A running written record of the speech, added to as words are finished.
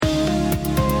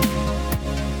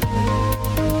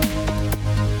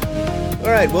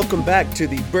right, welcome back to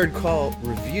the Bird Call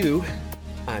Review.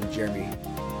 I'm Jeremy.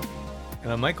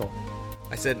 Michael.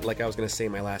 I said like I was going to say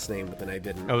my last name, but then I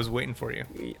didn't. I was waiting for you.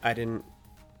 I didn't.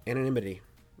 Anonymity.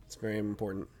 It's very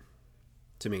important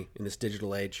to me in this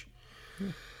digital age.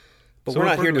 But So we're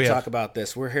what not bird here do to we talk have? about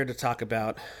this. We're here to talk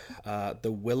about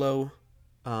the Willow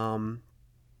Ptarmigan.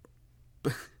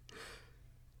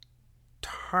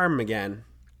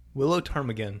 Willow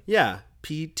Ptarmigan. Yeah,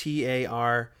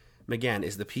 P-T-A-R Migan.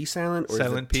 Is the P silent or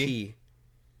Silent is the P? T?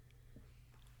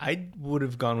 I would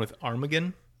have gone with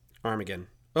Armageddon. Armageddon.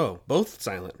 Oh, both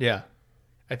silent. Yeah.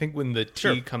 I think when the T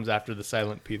Sure. comes after the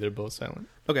silent P, they're both silent.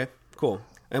 Okay, cool.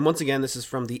 And once again, this is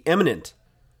from the eminent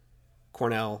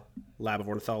Cornell Lab of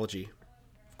Ornithology.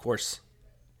 Of course.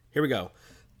 Here we go.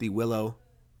 The Willow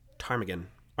Ptarmigan.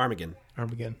 Armageddon.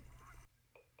 Armageddon.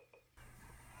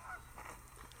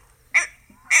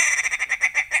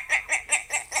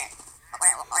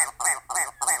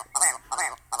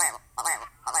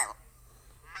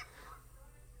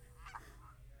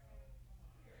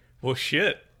 Well,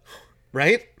 shit.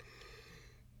 Right?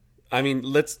 I mean,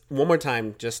 let's one more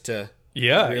time just to...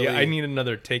 Yeah, Really? yeah. I need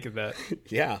another take of that.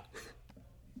 Yeah.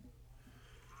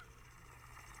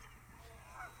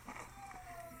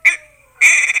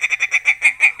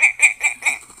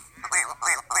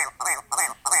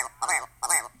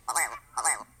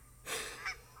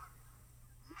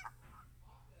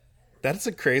 That's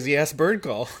a crazy ass bird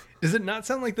call. Does it not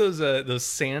sound like those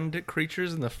sand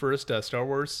creatures in the first Star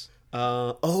Wars?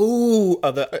 Yeah,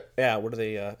 what are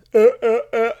they? Yeah.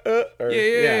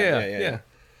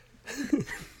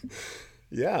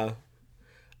 Yeah.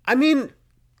 I mean,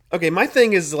 okay, my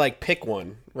thing is like pick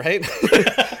one, right?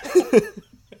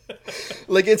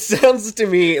 Like it sounds to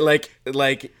me like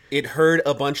it heard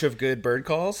a bunch of good bird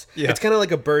calls. Yeah. It's kind of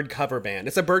like a bird cover band.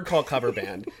 It's a bird call cover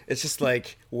band. It's just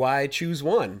like, why choose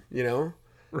one, you know?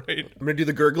 Right. I'm going to do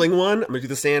the gurgling one. I'm going to do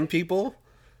the sand people.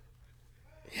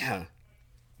 Yeah.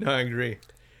 No, I agree.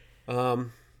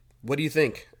 What do you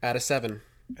think out of 7?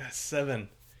 7.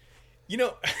 You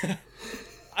know,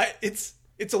 it's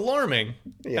alarming.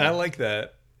 Yeah. And I like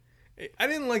that. I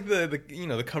didn't like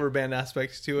the cover band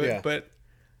aspects to it, Yeah. but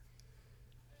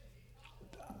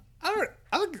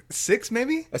I like 6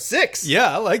 maybe. A 6?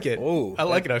 Yeah, I like it. Oh, I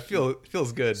like it. It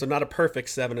feels good. So not a perfect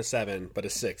 7 of 7, but a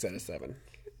 6 out of 7.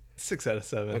 6 out of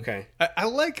 7. Okay. I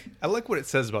like what it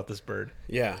says about this bird.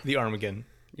 Yeah. The Armageddon.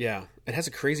 Yeah. It has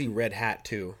a crazy red hat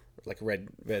too. Like red.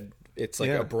 It's like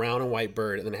Yeah. a brown and white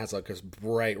bird, and then it has like this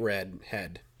bright red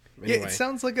head. Anyway. Yeah, it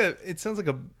sounds like a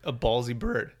ballsy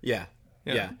bird. Yeah.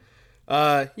 Yeah.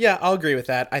 Yeah, I'll agree with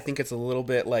that. I think it's a little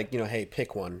bit like, hey,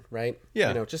 pick one, right?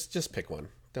 Yeah. Just pick one.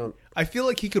 Don't. I feel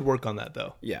like he could work on that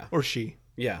though. Yeah. Or she.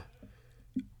 Yeah.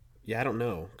 Yeah, I don't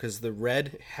know. Because the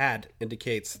red hat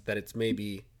indicates that it's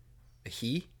maybe a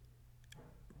he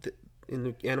in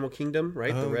the animal kingdom,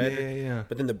 right? The Oh, red. yeah.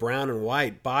 But then the brown and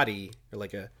white body are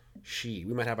like a she.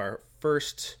 We might have our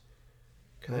first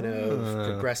kind of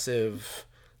progressive,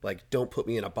 like, don't put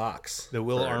me in a box. The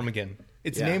Will bird. Armageddon.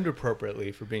 It's Yeah. named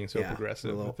appropriately for being so Yeah,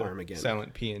 progressive. Will With the Armageddon.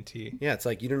 silent P and T. Yeah, it's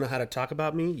like, you don't know how to talk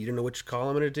about me. You don't know which call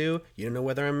I'm going to do. You don't know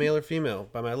whether I'm male or female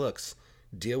by my looks.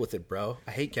 Deal with it, bro.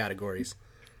 I hate categories.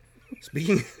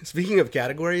 Speaking of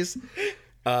categories,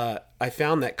 I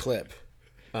found that clip.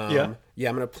 Yeah,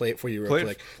 I'm gonna play it for you real Play it-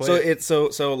 quick. play it. So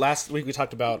last week we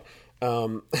talked about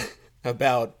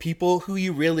about people who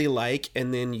you really like,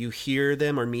 and then you hear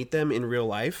them or meet them in real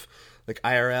life, like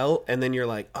IRL, and then you're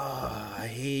like, oh, I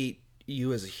hate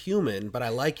you as a human, but I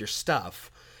like your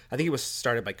stuff. I think it was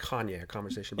started by Kanye, a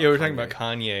conversation about Yeah, we're Kanye. talking about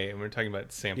Kanye and we're talking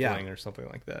about sampling Yeah. or something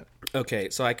like that. Okay,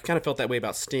 so I kind of felt that way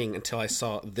about Sting until I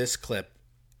saw this clip.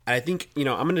 I think, I'm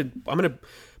gonna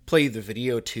play the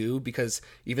video too, because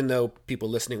even though people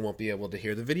listening won't be able to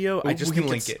hear the video, I just we can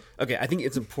think link it's- it. Okay, I think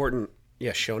it's important.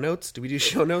 Yeah, show notes. Do we do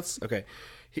show notes? Okay,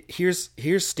 here's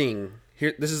Sting.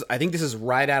 I think this is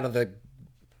right out of the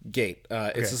gate.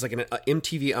 It's just like an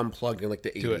MTV Unplugged in like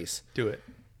the Do 80s. it. Do it.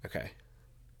 Okay.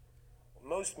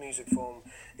 Most music form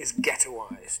is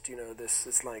ghettoized.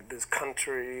 There's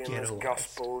country and there's Ghettoized.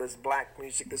 gospel, there's black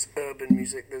music, there's urban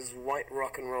music, there's white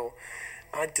rock and roll.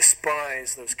 I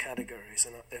despise those categories,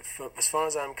 and as far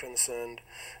as I'm concerned,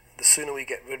 the sooner we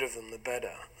get rid of them, the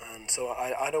better. And so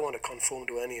I don't want to conform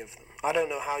to any of them. I don't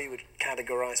know how you would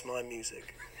categorize my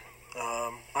music.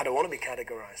 I don't want to be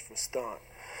categorized from the start.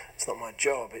 It's not my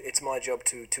job. It's my job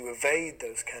to evade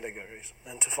those categories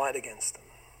and to fight against them.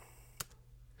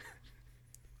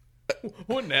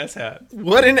 What an asshat.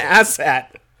 What an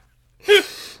asshat.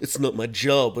 It's not my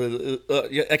job.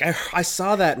 Like I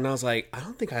saw that and I was like, I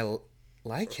don't think I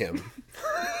like him.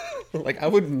 Like I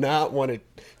would not want to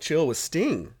chill with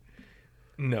Sting.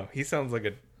 No, he sounds like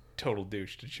a total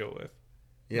douche to chill with.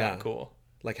 Yeah. Not cool.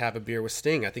 Like have a beer with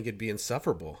Sting. I think it'd be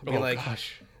insufferable. I'd be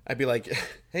Gosh. I'd be like,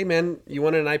 hey man, you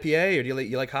want an IPA or do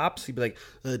you like hops? He'd be like,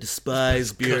 I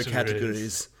despise beer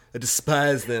categories. I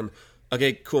despise them.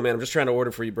 Okay, cool, man. I'm just trying to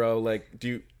order for you, bro. Like,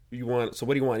 you want? So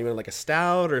what do you want? You want like a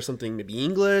stout or something maybe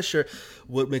English, or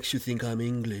what makes you think I'm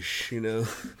English? You know,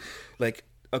 like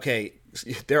okay,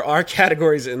 there are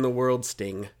categories in the world,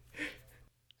 Sting.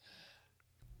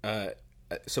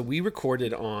 So we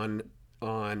recorded on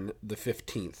the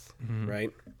 15th,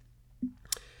 right?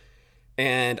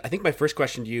 And I think my first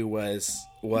question to you was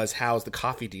how's the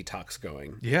coffee detox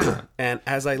going? Yeah. And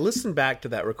as I listened back to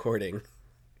that recording,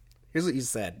 here's what you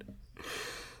said.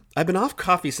 I've been off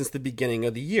coffee since the beginning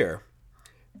of the year.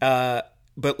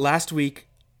 But last week,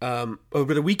 but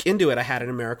a week into it, I had an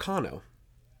Americano.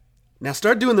 Now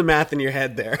start doing the math in your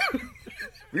head there.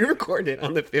 We recorded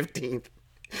on the 15th.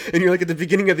 And you're like at the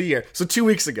beginning of the year. So 2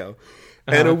 weeks ago.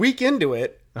 And a week into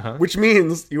it, which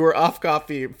means you were off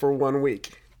coffee for 1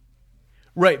 week.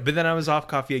 Right, but then I was off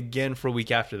coffee again for a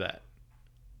week after that.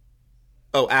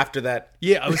 Oh, after that.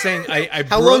 Yeah, I was saying I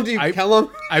How long do you... How long?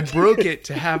 I broke it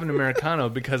to have an Americano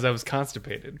because I was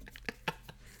constipated.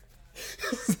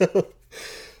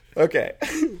 Okay.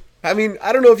 I mean,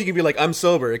 I don't know if you can be like, I'm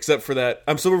sober, except for that.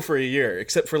 I'm sober for a year,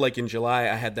 except for like in July,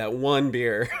 I had that one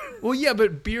beer. Well, yeah,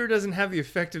 but beer doesn't have the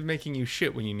effect of making you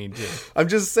shit when you need to. I'm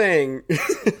just saying,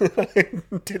 I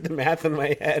did the math in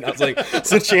my head. I was like,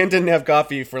 so Chan didn't have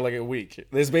coffee for like a week.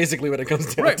 That's basically what it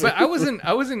comes down Right, to. but I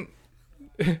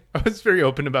was very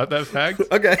open about that fact.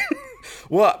 Okay.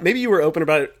 Well, maybe you were open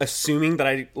about it, assuming that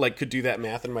I like could do that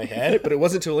math in my head, but it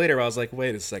wasn't until later I was like,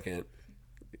 wait a second.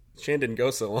 Chan didn't go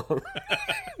so long.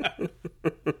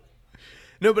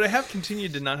 No, but I have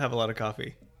continued to not have a lot of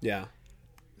coffee. Yeah.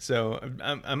 So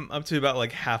I'm up to about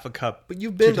like half a cup. But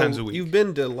you've been 2 times a week. You've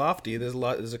been to Lofty.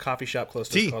 There's a coffee shop close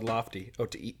to us Tea. called Lofty. Oh,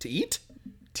 to eat?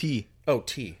 Tea. Oh,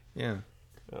 tea. Yeah.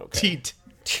 Okay. Teat.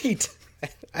 Teat.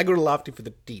 I go to Lofty for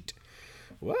the teat.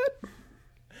 What?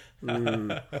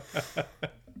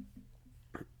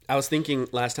 I was thinking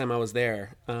last time I was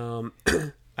there,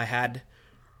 I had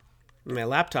my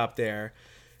laptop there,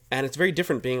 and it's very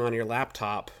different being on your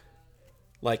laptop,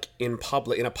 like in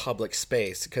a public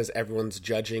space, because everyone's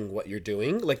judging what you're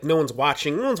doing. Like no one's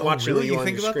watching. No one's watching really? you You on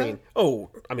think your about screen. that? Oh,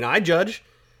 I mean, I judge.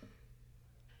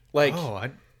 Like, Oh,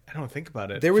 I don't think about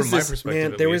it. There was from this- my perspective.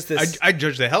 man, at there least. was this- I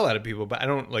judge the hell out of people, but I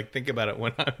don't like think about it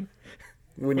when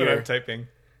when I'm you're typing.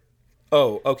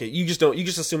 oh, okay. You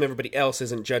just assume everybody else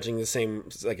isn't judging the same,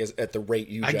 like at the rate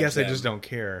you. I judge guess I them. just don't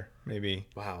care. Maybe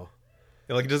Wow.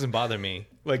 like it doesn't bother me.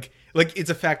 Like it's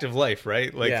a fact of life,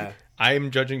 right? Like Yeah.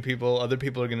 I'm judging people. Other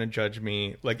people are going to judge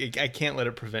me. Like I can't let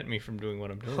it prevent me from doing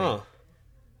what I'm doing. Huh.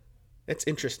 That's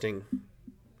interesting.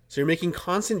 So you're making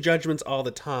constant judgments all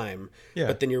the time, Yeah.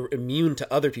 but then you're immune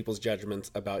to other people's judgments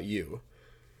about you.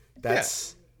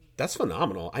 That's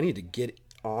phenomenal. I need to get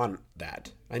on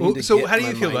that. I need to So get how do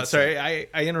you my feel about? mindset. Sorry,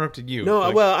 I interrupted you. No,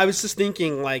 Like, well, I was just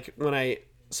thinking like when I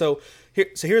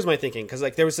here's my thinking, because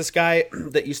like there was this guy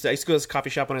that I used to go to this coffee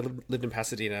shop when I lived in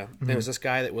Pasadena. There was this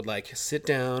guy that would like sit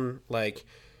down like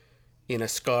in a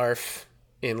scarf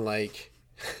in like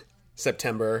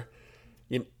September,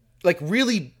 like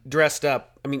really dressed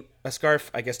up. I mean, a scarf,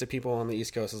 I guess to people on the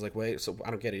East Coast is like, wait, so I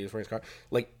don't get it. He's wearing a scarf.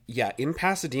 Like, yeah, in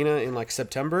Pasadena in like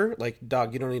September, like,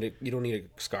 dog, you don't need a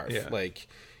scarf. Yeah. Like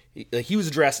he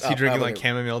was dressed up. he drinking probably- like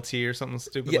chamomile tea or something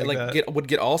stupid yeah, like like that. would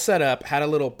get all set up, had a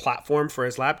little platform for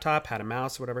his laptop, had a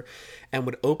mouse, whatever, and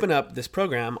would open up this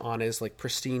program on his like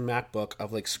pristine MacBook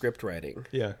of like script writing,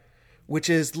 Yeah. which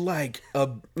is like a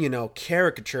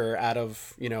caricature out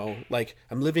of like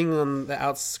I'm living on the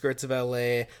outskirts of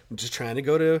LA. I'm just trying to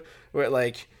go to where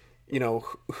like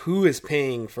who is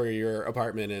paying for your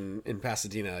apartment in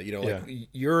Pasadena? Like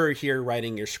you're here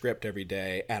writing your script every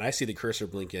day, and I see the cursor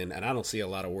blinking, and I don't see a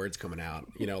lot of words coming out.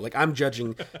 Like I'm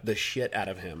judging the shit out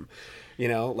of him.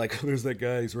 Like there's that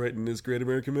guy. He's writing his Great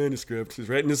American Manuscript. He's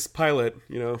writing his pilot.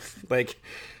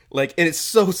 Like, and it's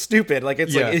so stupid. Like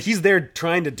it's like he's there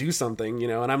trying to do something.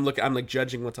 And I'm like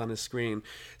judging what's on his screen.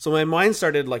 So my mind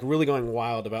started like really going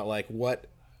wild about like what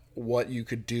you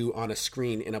could do on a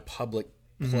screen in a public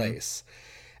place.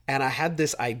 And I had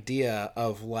this idea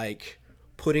of like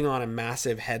putting on a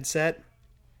massive headset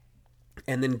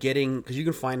and then because you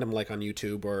can find them like on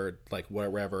YouTube or like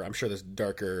wherever. I'm sure there's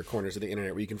darker corners of the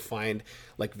internet where you can find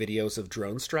like videos of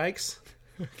drone strikes.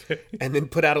 Okay. And then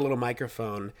put out a little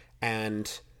microphone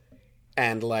and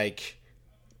like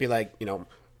be like,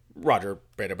 Roger,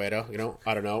 beta,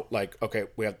 I don't know, like, okay,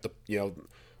 we have the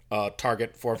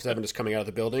target 407 is coming out of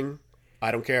the building. I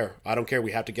don't care.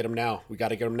 We have to get him now. We got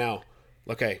to get him now.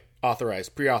 Okay.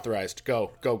 authorized, pre-authorized,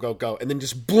 go, go, go, go, and then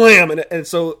just blam, and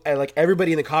so like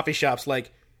everybody in the coffee shop's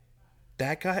like,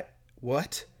 that guy,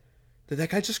 what? Did that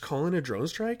guy just call in a drone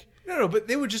strike? No, but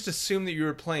they would just assume that you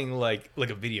were playing like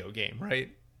a video game,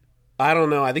 right? I don't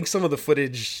know. I think some of the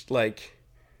footage, like,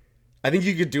 I think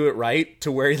you could do it right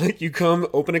to where like you come,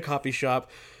 open a coffee shop,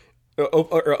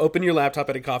 or open your laptop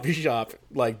at a coffee shop,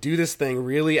 like do this thing,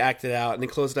 really act it out, and then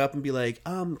close it up and be like,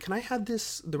 can I have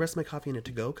the rest of my coffee in a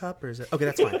to-go cup, or is it okay?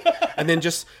 That's fine. and then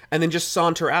just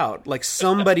saunter out. Like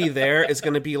somebody there is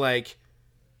going to be like,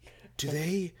 do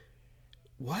they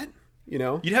what? You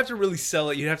know, you'd have to really sell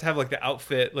it. You'd have to have like the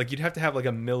outfit, like you'd have to have like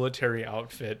a military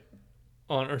outfit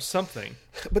on or something.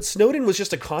 But Snowden was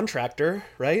just a contractor,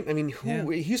 right? I mean,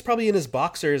 he's probably in his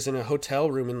boxers in a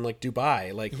hotel room in like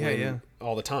Dubai, like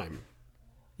all the time.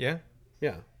 Yeah.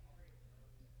 Yeah.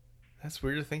 That's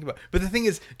weird to think about. But the thing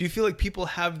is, do you feel like people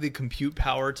have the compute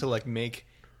power to like make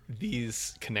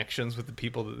these connections with the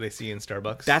people that they see in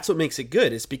Starbucks? That's what makes it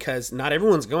good, is because not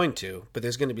everyone's going to, but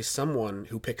there's going to be someone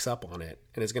who picks up on it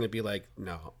and is going to be like,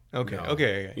 no.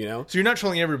 Okay. You know? So you're not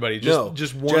trolling everybody,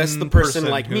 just one just the person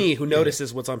like who, me who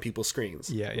notices what's on people's screens.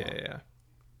 Yeah.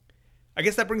 I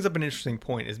guess that brings up an interesting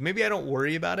point, is maybe I don't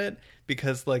worry about it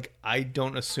because like I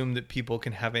don't assume that people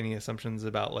can have any assumptions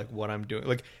about like what I'm doing.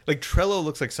 Like Trello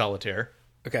looks like solitaire.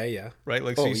 Okay, yeah. Right?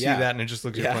 Like so you see that and it just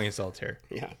looks like you're playing solitaire.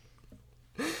 Yeah.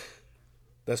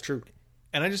 That's true.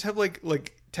 And I just have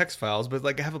like text files, but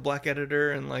like I have a black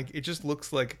editor and like it just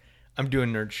looks like I'm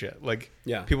doing nerd shit. Like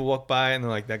people walk by and they're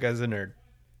like, that guy's a nerd.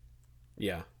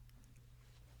 Yeah.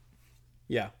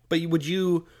 Yeah. But would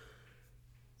you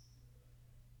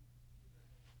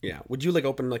like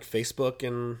open like Facebook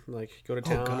and like go to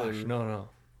town? Oh gosh, no.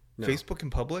 Facebook in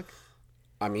public?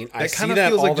 I mean, that I kind see of that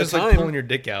feels all like the just time. like pulling your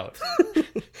dick out.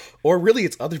 Or really,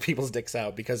 it's other people's dicks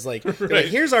out because, like, like,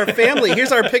 here's our family.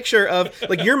 Here's our picture of,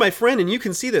 like, you're my friend and you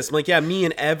can see this. I'm like, yeah, me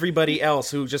and everybody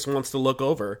else who just wants to look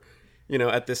over, you know,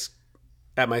 at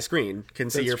my screen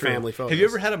can see your family photos. Have you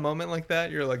ever had a moment like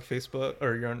that? You're like Facebook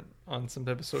or you're on some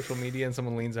type of social media and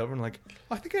someone leans over and like,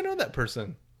 oh, I think I know that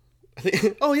person.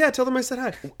 Oh, yeah, tell them I said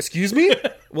hi. Excuse me?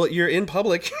 Well, you're in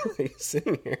public. You're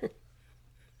sitting here.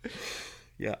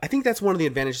 Yeah, I think that's one of the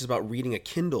advantages about reading a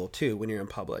Kindle too when you're in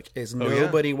public is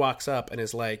nobody walks up and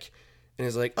is like,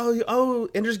 oh,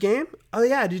 Ender's Game? Oh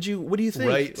yeah, what do you think?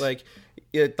 Right. Like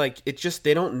it's just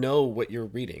they don't know what you're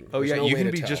reading. Oh There's yeah, no you way can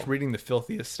to be tell. just reading the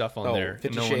filthiest stuff on there.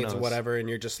 50 no Shades one or knows. whatever, and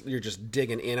you're just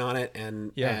digging in on it,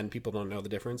 and people don't know the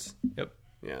difference. Yep.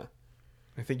 Yeah.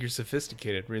 I think you're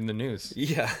sophisticated reading the news.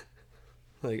 Yeah.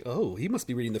 Like, oh, he must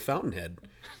be reading The Fountainhead.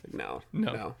 Like,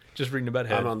 no. Just reading about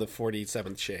Head. I'm on the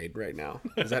 47th Shade right now.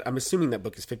 I'm assuming that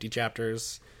book is 50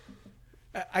 chapters.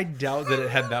 I doubt that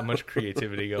it had that much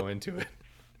creativity go into it.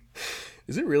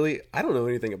 Is it really? I don't know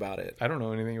anything about it. I don't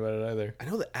know anything about it either. I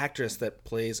know the actress that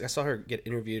plays. I saw her get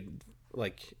interviewed,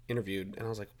 and I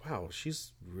was like, wow,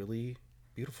 she's really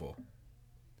beautiful.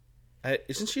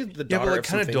 Isn't she the daughter of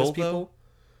some famous dull, people? though?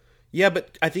 Yeah,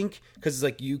 but I think because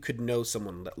like you could know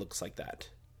someone that looks like that,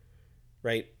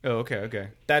 right? Oh, okay.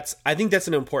 I think that's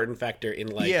an important factor in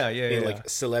like like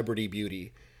celebrity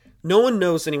beauty. No one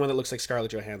knows anyone that looks like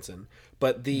Scarlett Johansson,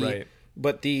 but Natalie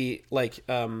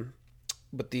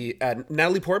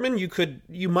Portman,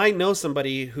 you might know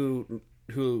somebody who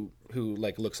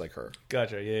like looks like her.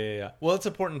 Gotcha. Yeah. Well, it's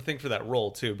an important thing for that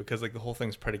role too, because like the whole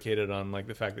thing's predicated on like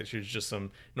the fact that she's just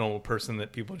some normal person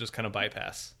that people just kind of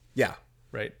bypass. Yeah.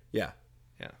 Right. Yeah.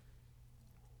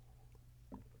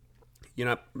 You're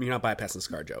not bypassing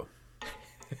ScarJo.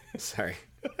 Sorry.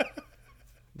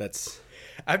 I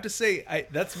have to say,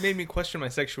 that's made me question my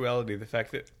sexuality. The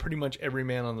fact that pretty much every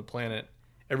man on the planet,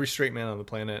 every straight man on the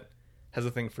planet, has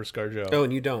a thing for ScarJo. Oh,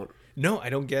 and you don't? No, I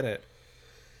don't get it.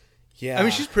 Yeah. I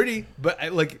mean, she's pretty, but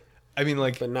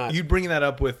but not. You'd bring that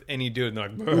up with any dude,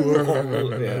 and they're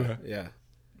like,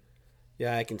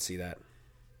 yeah, I can see that.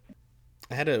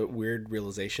 I had a weird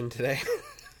realization today.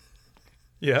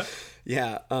 Yeah.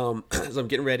 Yeah. So I'm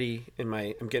getting ready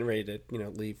to,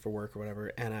 leave for work or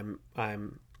whatever. And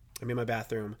I'm in my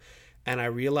bathroom and I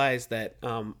realized that,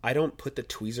 I don't put the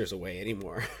tweezers away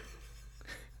anymore.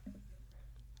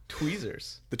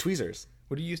 Tweezers? The tweezers.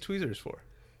 What do you use tweezers for?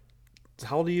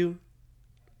 How old are you?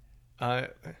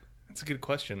 That's a good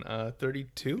question.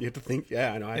 32? You have to think.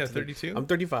 Yeah, I know. Yeah, 32? I'm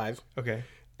 35. Okay.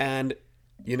 And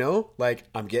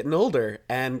I'm getting older,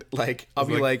 and I'll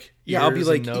be like,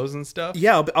 nose and stuff.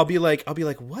 Yeah, I'll be like, what? I'll be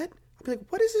like,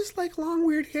 what is this long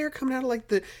weird hair coming out of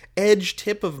the edge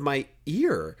tip of my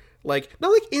ear?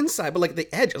 Not inside, but the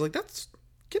edge. I was like,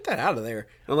 get that out of there.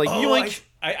 And I'm like,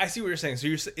 I see what you're saying.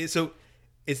 So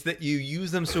It's that you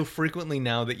use them so frequently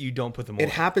now that you don't put them away. It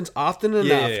happens often enough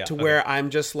yeah. to Okay. where I'm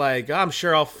just like, "Oh, I'm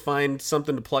sure I'll find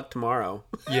something to pluck tomorrow."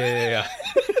 Yeah.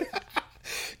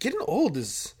 Getting old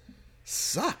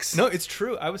sucks. No, it's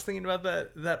true. I was thinking about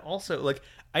that also. Like,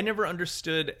 I never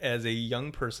understood as a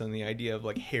young person the idea of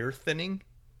like hair thinning.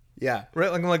 Yeah.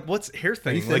 Right? Like, I'm like, what's hair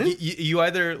thinning? thin Like, it? you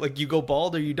either like you go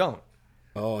bald or you don't.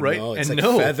 Oh Right? no, it's And like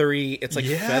no. feathery. It's like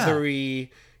Yeah.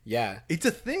 feathery. Yeah. It's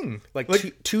a thing.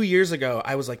 Like 2 years ago,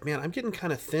 I was like, man, I'm getting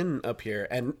kind of thin up here.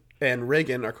 And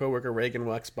Reagan, our coworker Reagan,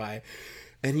 walks by,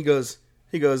 and he goes,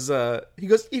 yeah,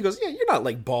 you're not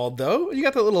like bald though. You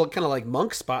got that little kind of like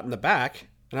monk spot in the back.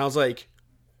 And I was like,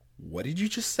 what did you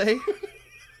just say?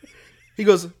 He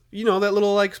goes, that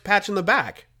little like patch in the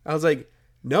back. I was like,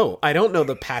 no, I don't know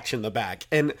the patch in the back.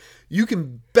 And you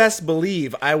can best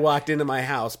believe I walked into my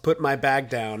house, put my bag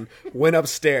down, went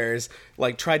upstairs,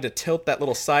 like tried to tilt that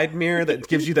little side mirror that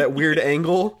gives you that weird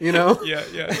angle,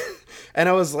 Yeah. And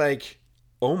I was like,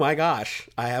 oh my gosh,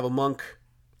 I have a monk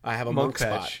Monk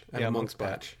spot. patch. I have Yeah, a monk monk's patch.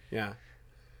 patch. Yeah.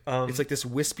 It's like this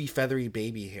wispy, feathery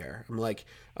baby hair. I'm like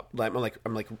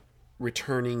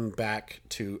returning back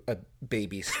to a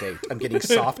baby state. I'm getting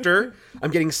softer.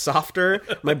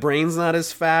 My brain's not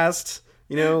as fast.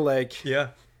 Like Yeah.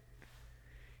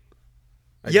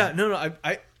 No.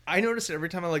 I notice it every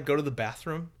time I like go to the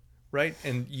bathroom, right?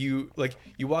 And you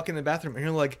walk in the bathroom and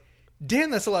you're like, damn,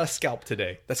 that's a lot of scalp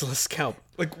today. that's a scalp.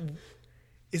 Like,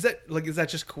 is that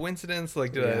just coincidence?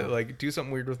 Like, did I Yeah. like do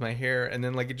something weird with my hair? And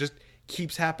then like it just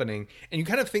keeps happening, and you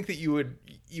kind of think that you would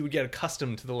get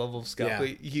accustomed to the level of scalp Yeah.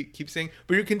 that you keep seeing,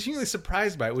 but you're continually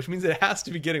surprised by it, which means it has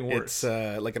to be getting worse.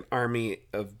 It's like an army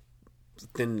of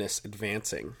thinness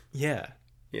advancing. Yeah.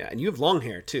 Yeah, and you have long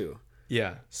hair too,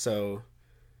 Yeah. so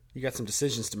you got some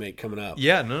decisions to make coming up.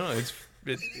 Yeah. No.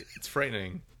 It's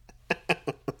frightening.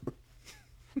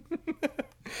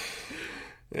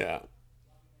 Yeah.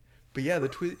 But yeah, the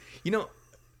tweet.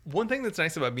 One thing that's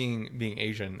nice about being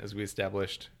Asian, as we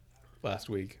established last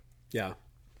week, Yeah.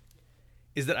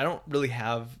 is that I don't really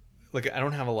have I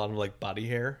don't have a lot of like body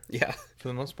hair Yeah. for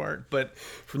the most part. But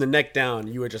From the neck down,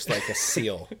 you were just like a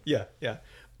seal. yeah.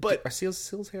 But Are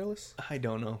seals hairless? I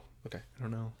don't know. Okay. I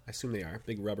don't know. I assume they are.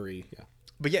 Big rubbery. Yeah.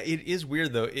 But yeah, it is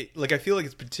weird though. I feel like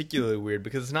it's particularly weird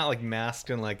because it's not like masked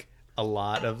in like a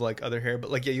lot of like other hair, but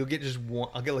like you'll get just one.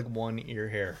 I'll get like one ear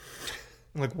hair.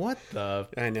 I'm like, what the?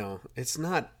 I know. It's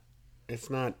not.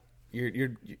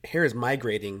 Your hair is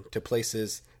migrating to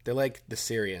places. They're like the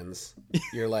Syrians.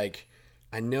 You're like,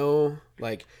 I know.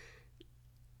 Like,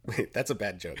 wait, that's a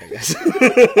bad joke, I guess.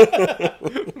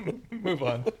 Move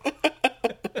on.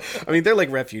 I mean, they're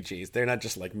like refugees. They're not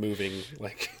just like moving,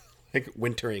 like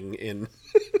wintering in.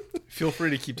 Feel free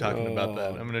to keep talking about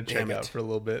that. I'm gonna check damn it. out for a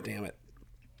little bit. Damn it.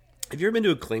 Have you ever been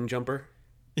to a claim jumper?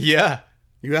 Yeah.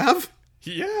 You have?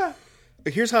 Yeah.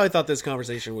 Here's how I thought this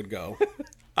conversation would go.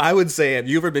 I would say, have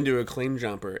you ever been to a claim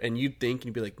jumper? And you'd think, and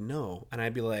you'd be like, no. And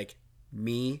I'd be like,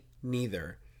 me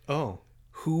neither. Oh.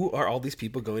 Who are all these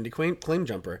people going to claim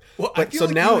jumper? Well, But I feel so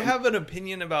like now, you have an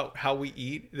opinion about how we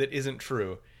eat that isn't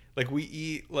true. Like we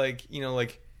eat like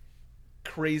like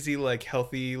crazy like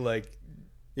healthy like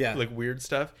yeah, like weird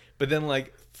stuff. But then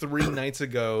like 3 nights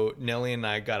ago, Nelly and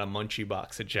I got a munchie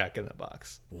box at Jack in the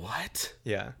Box. what?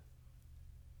 Yeah.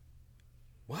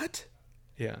 What?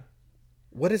 Yeah.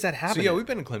 What does that So happen? yeah, we've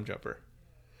been a claim jumper.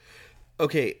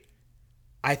 Okay,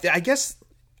 I guess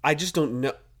I just don't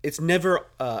know. It's never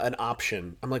an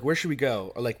option. I'm like, where should we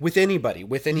go? Or like with anybody,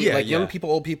 with any Yeah, like young yeah. people,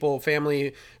 old people,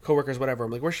 family, coworkers, whatever.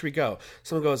 I'm like, where should we go?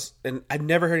 Someone goes, and I've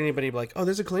never heard anybody be like, oh,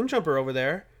 there's a claim jumper over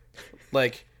there.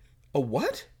 Like, a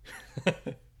what?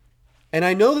 And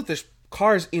I know that there's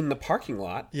cars in the parking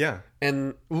lot. Yeah.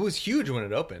 And It was huge when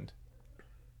it opened.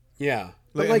 yeah,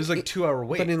 Like, But it was like 2-hour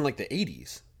wait. But in like the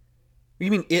 80s. You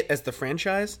mean it as the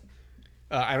franchise?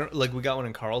 I don't like we got one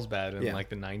in Carlsbad in Yeah. like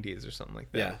the 90s or something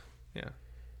like that. Yeah. Yeah.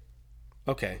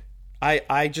 Okay.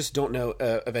 I just don't know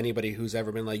of anybody who's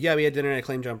ever been like, yeah, we had dinner at a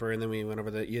claim jumper, and then we went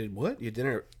over the. You what? You had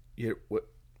dinner? You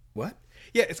what?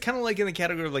 Yeah, it's kind of like in the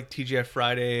category of like TGI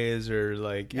Fridays or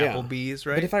like Yeah. Applebee's,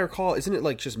 right? But if I recall, isn't it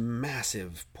like just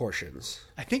massive portions,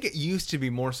 I think it used to be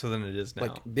more so than it is now.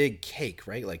 like big cake,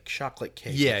 right? Like chocolate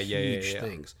cake. Yeah, like yeah, yeah, huge yeah.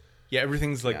 things. Yeah,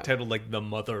 everything's like Yeah. titled like the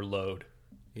mother load.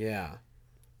 Yeah,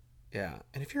 yeah.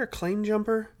 And if you're a claim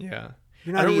jumper, Yeah.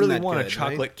 You're not I don't eating really that want a good,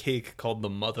 chocolate right? cake called the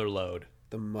mother load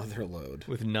the mother load.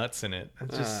 with nuts in it.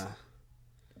 It's just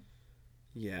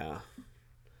Yeah.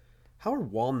 How are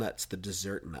walnuts the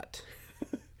dessert nut?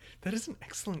 that is an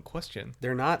excellent question.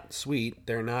 They're not sweet.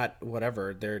 They're not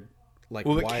whatever. like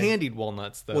Well, the why. candied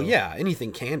walnuts though. Well, yeah,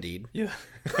 anything candied. Yeah.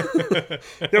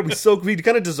 Yeah, we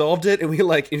kind of dissolved it and we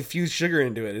like infused sugar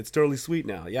into it. It's totally sweet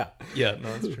now. Yeah, Yeah,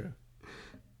 no, that's true.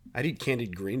 I'd eat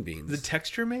candied green beans. The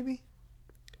texture maybe?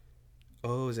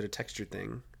 Oh, is it a texture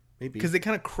thing? Maybe. Because they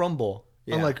kind of crumble.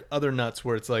 Yeah. Unlike other nuts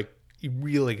where it's like you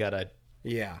really gotta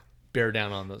Yeah, bear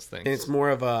down on those things. and it's more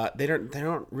of a they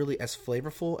aren't really as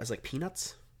flavorful as like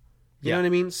peanuts. You Yeah. know what I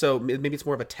mean? So maybe it's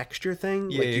more of a texture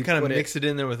thing. Yeah, like you kind of put mix it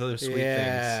in there with other sweet things.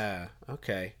 Yeah.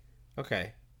 Okay.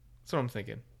 Okay. That's what I'm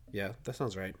thinking. Yeah, that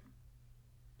sounds right.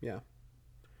 Yeah.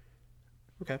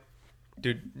 Okay.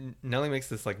 Dude, Nelly makes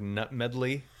this like nut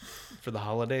medley for the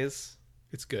holidays.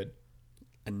 It's good.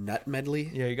 A nut medley.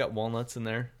 Yeah, you got walnuts in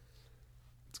there.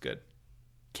 It's good.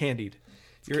 Candied.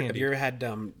 It's Have candied. you ever had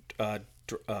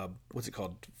what's it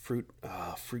called? Fruit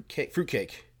cake. Fruit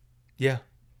cake Yeah.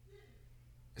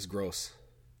 is gross.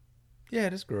 Yeah,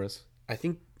 it is gross. I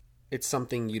think it's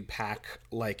something you'd pack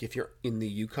like if you're in the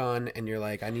Yukon and you're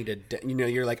like, I need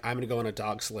you're like, I'm gonna go on a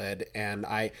dog sled and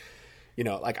I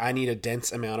need a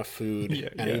dense amount of food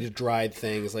and I need dried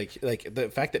things. Like the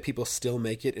fact that people still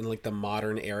make it in like the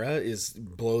modern era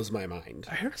blows my mind.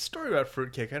 I heard a story about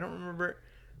fruitcake. I don't remember.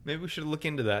 Maybe we should look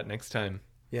into that next time.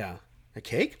 Yeah. A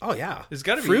cake? Oh yeah. There's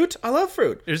gotta be- fruit. I love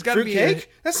fruit. There's gotta fruit be cake.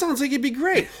 That sounds like it'd be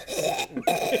great.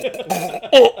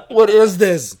 Oh, what is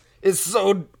this? It's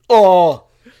so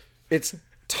it's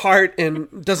tart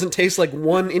and doesn't taste like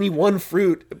any one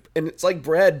fruit, and it's like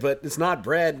bread, but it's not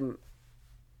bread. And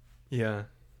Yeah.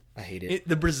 I hate it.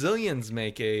 The Brazilians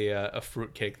make a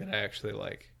fruit cake that I actually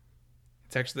like.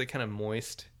 It's actually kind of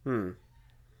moist.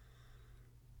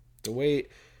 The way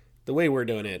we're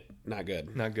doing it, not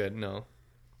good. Not good, no.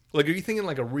 Like, are you thinking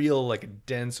like a real, like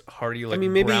dense, hearty, like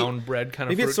maybe brown bread kind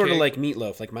of maybe fruit it's sort cake? of like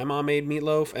meatloaf. Like my mom made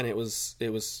meatloaf, and it was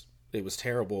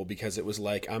terrible because it was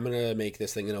like, I'm gonna make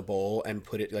this thing in a bowl and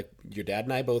put it like, your dad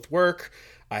and I both work.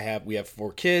 We have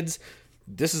 4 kids.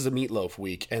 This is a meatloaf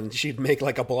week, and she'd make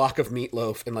like a block of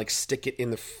meatloaf and like stick it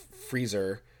in the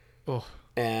freezer. Oh.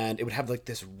 And it would have like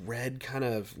this red kind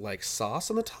of like sauce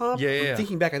on the top. Yeah. I'm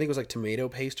thinking back, I think it was like tomato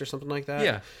paste or something like that.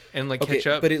 Yeah, and like Okay,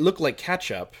 ketchup. but it looked like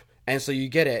ketchup, and so you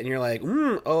get it, and you're like,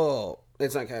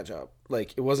 it's not ketchup.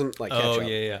 Like it wasn't like ketchup. Oh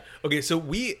yeah. Okay, so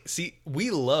we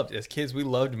loved as kids. We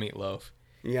loved meatloaf.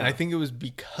 Yeah. And I think it was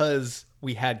because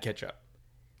we had ketchup.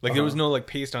 Like there was no like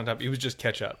paste on top. It was just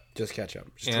ketchup. Just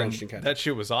ketchup, just And drenched in ketchup. that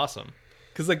shit was awesome.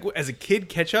 Because like as a kid,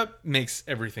 ketchup makes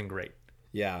everything great.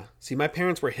 Yeah. See, my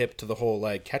parents were hip to the whole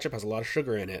like ketchup has a lot of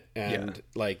sugar in it, and Yeah.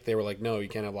 like they were like, no, you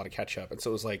can't have a lot of ketchup, and so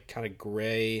it was like kind of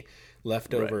gray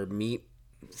leftover meat,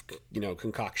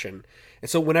 concoction. And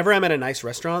so whenever I'm at a nice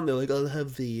restaurant, they're like, I'll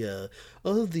have the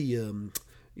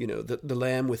the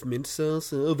lamb with mint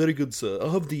sauce. Oh, very good, sir. I'll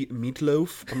have the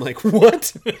meatloaf. I'm like,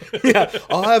 what? Yeah,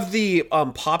 I'll have the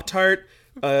Pop-Tart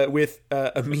with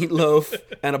a meatloaf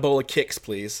and a bowl of Kix,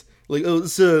 please. Like, oh,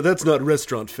 sir, that's not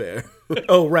restaurant fare.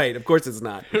 Oh, right. Of course it's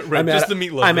not. Right, just the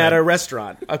meatloaf, I'm at then. a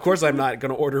restaurant. Of course I'm not going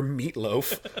to order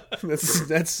meatloaf.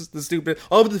 That's the stupid.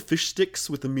 I'll have the fish sticks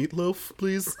with the meatloaf,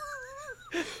 please.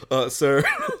 Sir.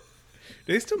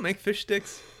 Do they still make fish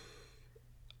sticks?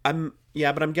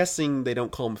 Yeah, but I'm guessing they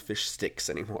don't call them fish sticks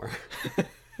anymore.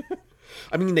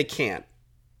 I mean, they can't.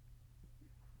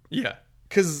 Yeah.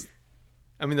 Because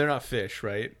I mean, they're not fish,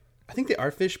 right? I think they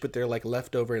are fish, but they're like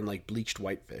leftover and like bleached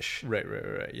whitefish. Right.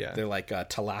 Yeah. They're like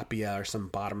tilapia or some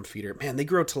bottom feeder. Man, they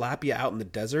grow tilapia out in the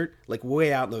desert, like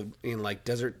way out in like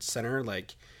desert center,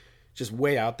 like just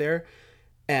way out there.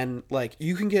 And like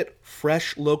you can get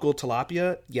fresh local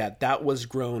tilapia. Yeah, that was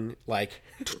grown like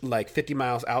 50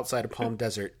 miles outside of Palm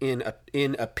Desert in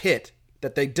a pit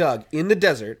that they dug in the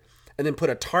desert and then put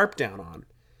a tarp down on.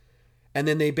 And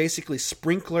then they basically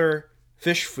sprinkler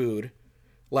fish food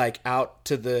like out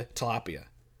to the tilapia.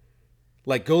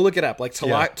 Like go look it up. Like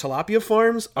tilapia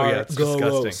farms are it's gross.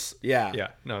 disgusting. Yeah. Yeah.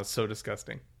 No, it's so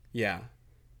disgusting. Yeah.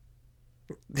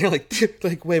 They're like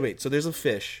wait. So there's a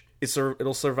fish.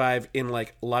 It'll survive in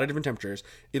like a lot of different temperatures.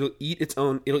 It'll eat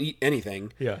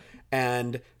anything. Yeah.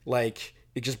 And like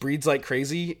it just breeds like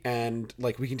crazy, and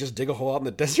like we can just dig a hole out in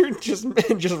the desert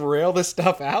and just rail this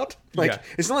stuff out. Like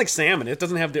it's not like salmon. It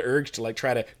doesn't have the urge to like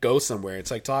try to go somewhere.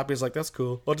 It's like tilapia's like, that's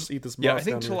cool. I'll just eat this. Yeah, moss I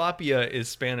think down here." tilapia is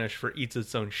Spanish for eats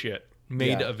its own shit.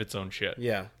 Made Yeah. of its own shit.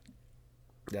 Yeah.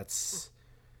 That's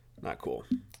not cool.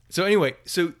 So anyway,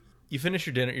 so you finish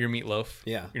your dinner, your meatloaf.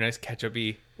 Yeah. Your nice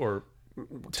ketchup-y or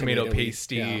tomato Tomato-y,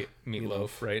 pasty yeah,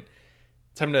 meatloaf, right?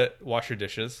 Time to wash your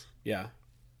dishes. Yeah.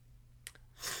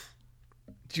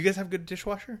 Do you guys have a good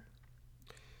dishwasher?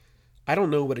 I don't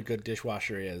know what a good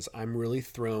dishwasher is. I'm really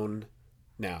thrown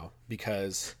now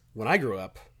because when I grew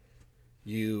up,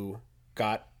 you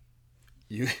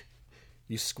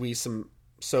You squeeze some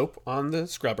soap on the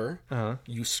scrubber.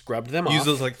 You scrubbed them off. Use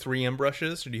those like 3M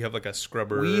brushes, or do you have like a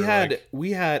scrubber? We had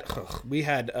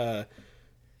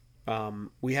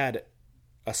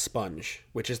a sponge,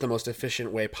 which is the most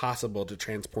efficient way possible to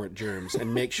transport germs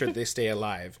and make sure they stay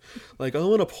alive. Like, I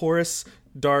want a porous,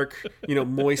 dark,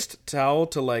 moist towel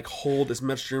to like hold as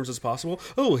much germs as possible.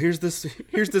 Oh, here's this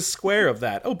square of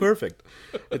that. Oh, perfect.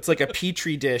 It's like a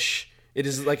petri dish. It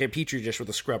is like a petri dish with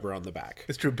a scrubber on the back.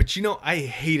 It's true, but I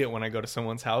hate it when I go to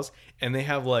someone's house and they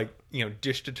have like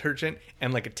dish detergent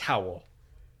and like a towel,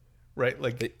 right?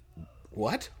 Like,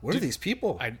 what are these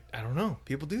people? I don't know.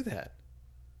 People do that.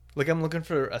 Like, I'm looking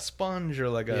for a sponge or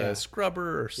like a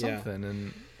scrubber or something,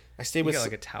 and I stayed with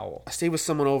like a towel. I stayed with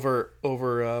someone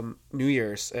over New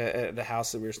Year's at the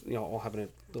house that we were all having a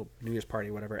little New Year's party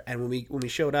or whatever. And when we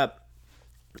showed up,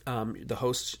 the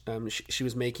host she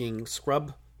was making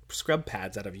scrub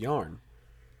pads out of yarn.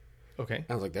 Okay,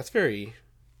 I was like, that's very,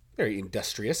 very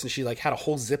industrious. And she like had a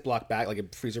whole Ziploc bag, like a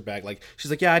freezer bag. Like,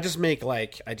 she's like, yeah, I just make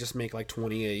like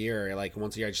 20 a year. Like,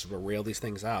 once a year, I just rail these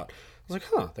things out. I was like,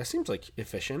 huh, that seems like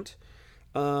efficient.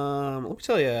 Let me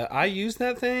tell you, I use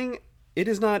that thing. It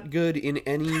is not good in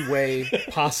any way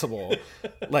possible.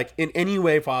 Like, in any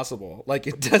way possible. Like,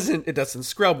 it doesn't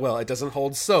scrub well. It doesn't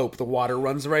hold soap. The water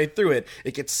runs right through it.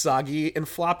 It gets soggy and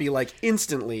floppy, like,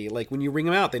 instantly. Like, when you wring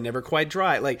them out, they never quite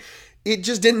dry. Like, it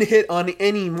just didn't hit on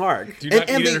any mark. Do you not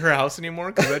eat at her house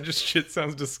anymore? Because that just shit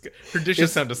sounds her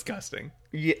dishes sound disgusting.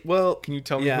 Yeah, well, can you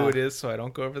tell me who it is so I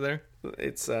don't go over there?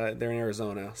 It's they're in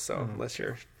Arizona, so unless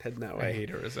you're heading that way. I hate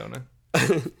Arizona.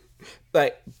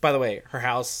 But by the way, her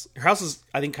house is,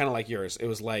 I think, kind of like yours. It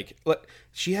was like,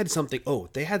 she had something. Oh,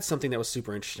 they had something that was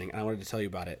super interesting, and I wanted to tell you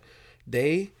about it.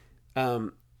 They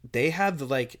have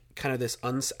like kind of this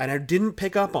and I didn't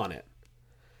pick up on it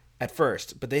at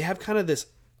first, but they have kind of this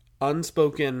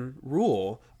unspoken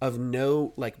rule of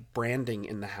no like branding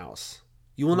in the house.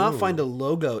 You will not find a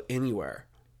logo anywhere.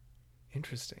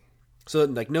 Interesting. So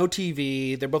like no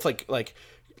TV. They're both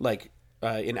like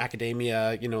in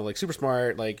academia, like super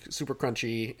smart, like super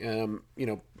crunchy,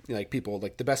 like people,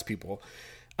 like the best people.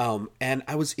 And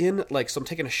I was in like, so I'm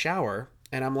taking a shower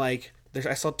and I'm like,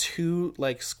 I saw two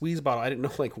like squeeze bottle. I didn't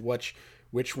know like which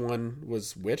one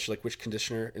was which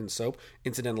conditioner and soap.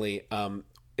 Incidentally,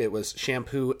 it was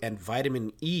shampoo and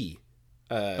vitamin E.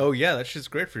 Oh yeah, that shit's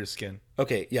great for your skin.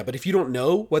 Okay, yeah, but if you don't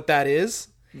know what that is,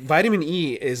 vitamin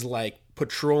E is like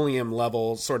petroleum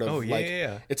level sort of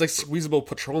it's like squeezable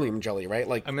petroleum jelly, right?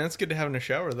 Like, I mean, that's good to have in a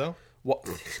shower though. What?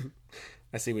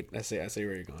 I see where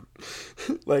you're going.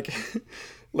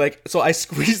 like so I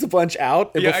squeezed a bunch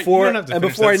out and before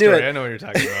I knew it, I know what you're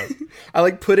talking about. I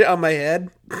like put it on my head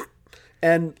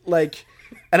and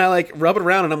I like rub it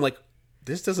around and I'm like,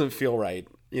 this doesn't feel right.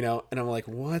 And I'm like,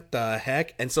 what the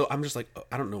heck? And so I'm just like,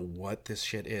 I don't know what this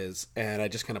shit is. And I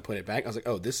just kind of put it back. I was like,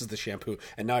 oh, this is the shampoo.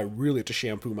 And now I really have to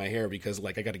shampoo my hair because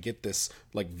like I got to get this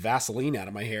like Vaseline out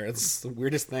of my hair. It's the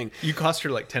weirdest thing. You cost her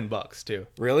like $10 too.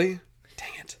 Really?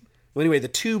 Dang it. Well, anyway, the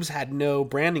tubes had no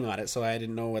branding on it, so I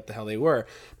didn't know what the hell they were.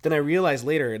 But then I realized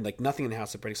later, like, nothing in the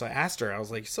house is branding. So I asked her, I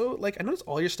was like, so, like, I noticed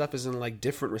all your stuff is in, like,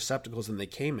 different receptacles than they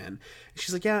came in. And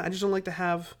she's like, yeah, I just don't like to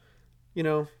have, I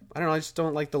don't know, I just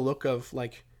don't like the look of,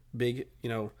 like, big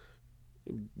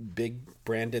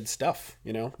branded stuff,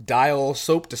 Dial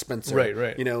soap dispenser.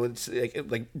 Right. It's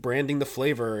like branding the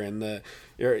flavor and the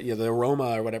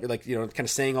aroma or whatever, like, kind of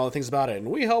saying all the things about it.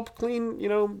 And we help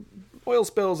clean, oil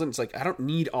spills, and it's like I don't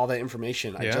need all that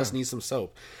information. I just need some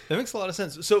soap. That makes a lot of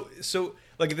sense. So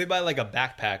like if they buy like a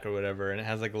backpack or whatever and it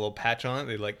has like a little patch on it,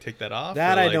 they like take that off?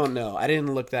 That I don't know. I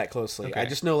didn't look that closely. Okay. I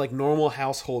just know like normal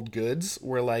household goods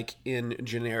were like in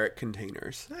generic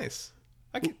containers. Nice.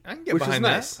 I can get behind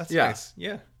that. Nice. That's nice.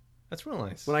 Yeah. That's real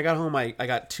nice. When I got home, I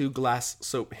got 2 glass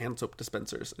hand soap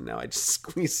dispensers, and now I just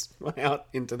squeeze out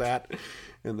into that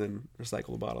and then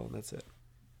recycle the bottle, and that's it.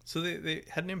 So they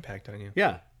had an impact on you.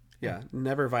 Yeah. Yeah,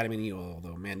 never vitamin E oil,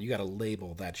 though, man. You got to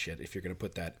label that shit if you're going to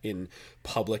put that in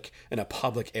a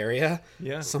public area.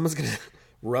 Yeah. Someone's going to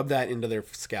rub that into their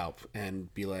scalp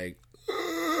and be like...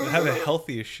 They have a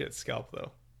healthy as shit scalp,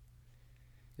 though.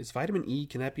 Is vitamin E,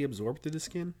 can that be absorbed through the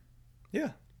skin?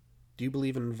 Yeah. Do you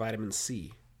believe in vitamin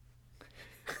C?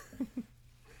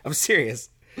 I'm serious.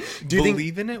 Do you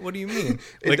believe in it? What do you mean?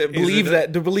 Like, to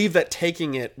believe that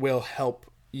taking it will help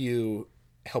you.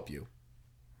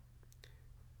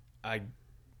 I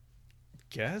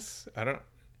guess I don't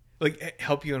like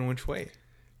help you in which way.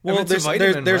 Well, I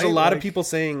mean, there's a lot of people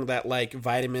saying that like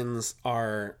vitamins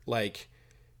are like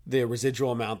the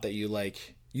residual amount that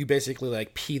you basically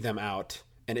like pee them out,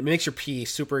 and it makes your pee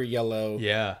super yellow.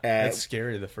 Yeah, it's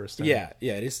scary the first time. Yeah,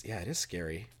 it is. Yeah, it is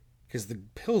scary because the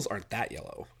pills aren't that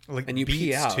yellow. Like, and you pee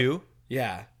beets out too?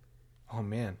 Yeah. Oh,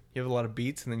 man. You have a lot of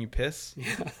beets and then you piss?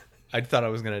 Yeah. I thought I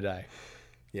was going to die.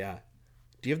 Yeah.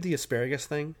 Do you have the asparagus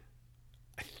thing?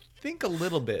 Think a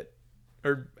little bit.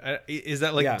 Or is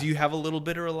that like, Yeah. do you have a little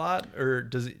bit or a lot? Or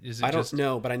is it I don't just...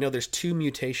 know, but I know there's 2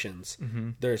 mutations.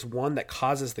 There's one that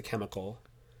causes the chemical,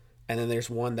 and then there's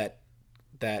one that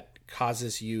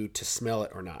causes you to smell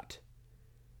it or not.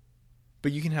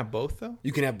 But you can have both, though?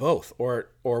 You can have both, or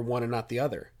one and not the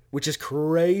other, which is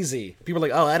crazy. People are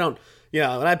like, oh, I don't,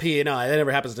 when I pee, no, that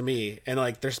never happens to me. And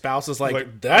like their spouse is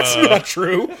like that's not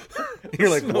true. And you're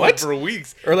like, what? For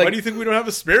weeks. Or like, why do you think we don't have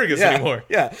asparagus anymore?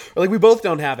 Yeah. Or like we both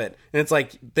don't have it. And it's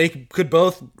like they could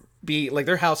both be like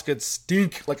their house could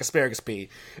stink like asparagus pee.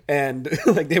 And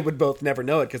like they would both never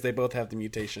know it because they both have the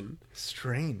mutation.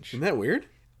 Strange. Isn't that weird?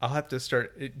 I'll have to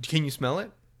start. Can you smell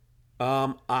it?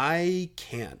 I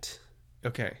can't.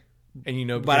 Okay. And you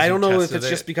know, But I don't know if tested it's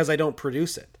just because I don't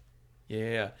produce it.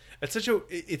 Yeah. It's such a,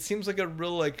 it seems like a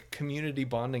real like community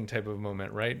bonding type of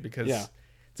moment, right? Because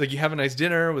it's like you have a nice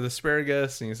dinner with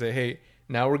asparagus and you say, hey,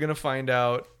 now we're going to find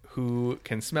out who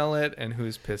can smell it and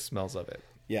whose piss smells of it.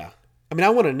 Yeah. I mean, I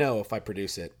want to know if I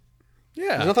produce it.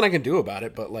 Yeah. There's nothing I can do about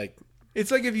it, but like...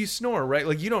 It's like if you snore, right?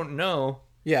 Like you don't know.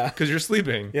 Yeah. Because you're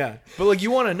sleeping. Yeah. But like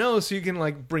you want to know so you can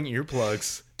like bring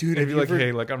earplugs. Dude, and be like,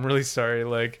 hey, like I'm really sorry.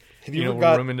 Like,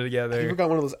 we're rooming together. Have you ever got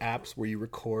one of those apps where you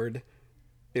record...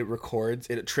 It records,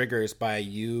 it triggers by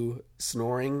you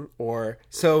snoring, or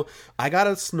so I got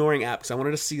a snoring app because I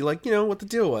wanted to see like what the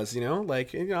deal was,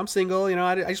 like I'm single,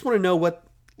 I just want to know what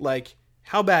like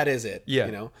how bad is it,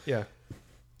 yeah.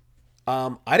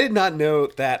 I did not know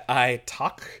that I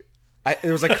talk.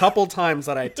 There was a couple times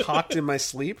that I talked in my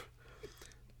sleep.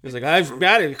 It was like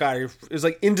it was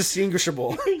like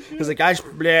indistinguishable. It was like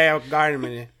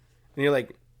and you're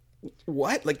like,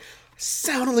 what? Like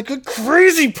sounded like a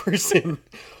crazy person.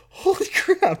 Holy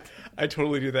crap. I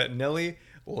totally do that. Nelly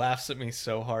laughs at me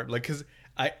so hard. Like, cause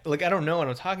I don't know what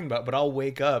I'm talking about, but I'll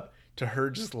wake up to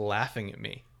her just laughing at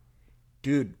me.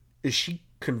 Dude, is she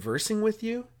conversing with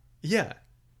you? Yeah.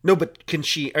 No, but can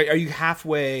she, are you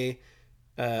halfway?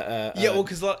 Yeah. Well,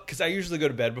 cause I usually go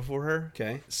to bed before her.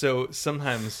 Okay. So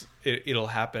sometimes it'll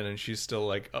happen and she's still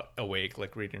like awake,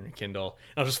 like reading her Kindle.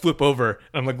 And I'll just flip over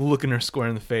and I'm like looking her square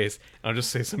in the face. And I'll just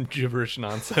say some gibberish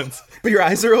nonsense. But your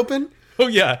eyes are open? Oh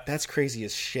yeah. That's crazy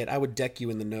as shit. I would deck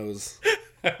you in the nose.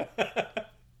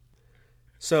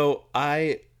 So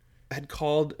I had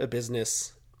called a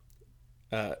business,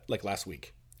 like last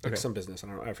week, like some business. I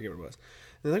don't know. I forget what it was.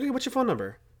 And they're like, what's your phone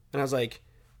number? And I was like,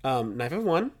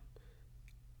 951.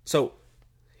 So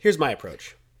here's my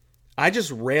approach. I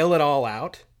just rail it all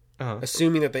out,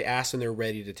 assuming that they ask and they're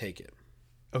ready to take it.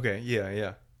 Okay. Yeah.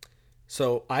 Yeah.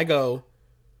 So I go,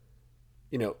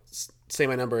 say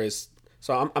my number is,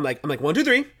 so I'm like 1, 2,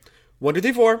 3, 1, 2,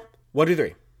 3, 4, 1, 2,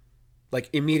 3. Like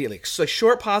immediately. So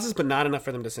short pauses, but not enough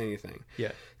for them to say anything.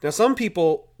 Yeah. Now some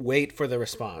people wait for the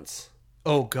response.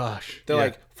 Oh gosh. They're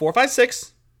like 4, 5,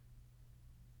 6.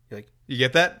 You're like, you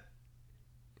get that?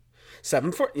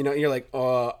 7, 4. You're like,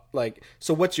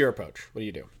 so what's your approach? What do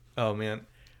you do? Oh man.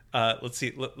 Let's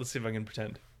see. Let's see if I can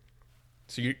pretend.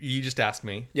 So you just asked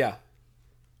me. Yeah.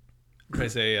 If I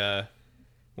say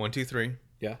 1, 2, 3.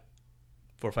 Yeah.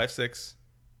 4, 5, 6,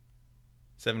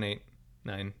 7, 8,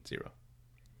 9, 0.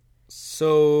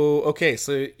 So okay,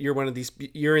 so you're one of these.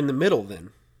 You're in the middle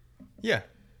then. Yeah.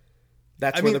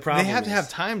 That's where the problem is. They have to have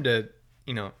time to,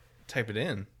 type it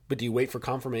in. But do you wait for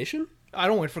confirmation? I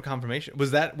don't wait for confirmation.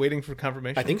 Was that waiting for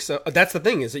confirmation? I think so. That's the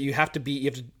thing, is that you have to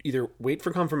either wait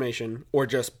for confirmation or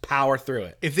just power through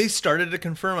it. If they started to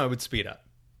confirm, I would speed up.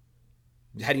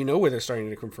 How do you know whether they're starting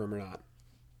to confirm or not?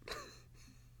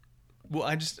 Well,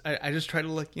 I just try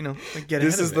to get ahead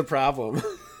This of is it. the problem.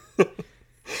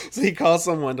 So he calls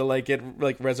someone to get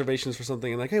reservations for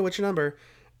something and hey, what's your number?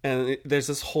 And there's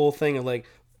this whole thing of like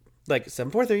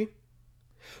 743,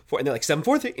 4, and they're like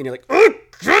 743, and you're like,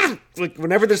 oh, like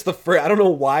whenever there's the first, I don't know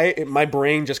why my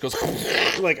brain just goes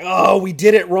like, oh, we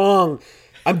did it wrong.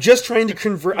 I'm just trying to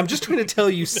convert. I'm just trying to tell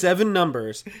you 7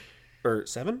 numbers, or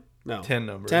 7? No, 10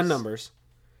 numbers. 10 numbers.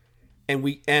 And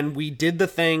we did the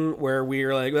thing where we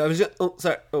were like,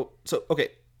 okay,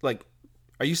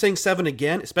 are you saying 7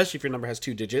 again? Especially if your number has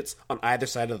 2 digits on either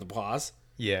side of the pause.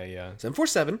 Yeah.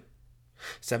 747,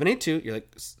 782. You're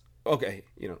like, okay,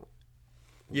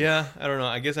 Yeah, I don't know.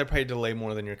 I guess I probably delay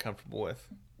more than you're comfortable with.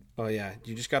 Oh yeah,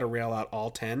 you just got to rail out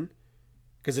all 10,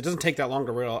 because it doesn't take that long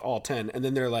to rail out all 10. And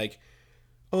then they're like,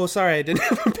 oh, sorry, I didn't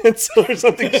have a pencil or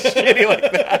something shitty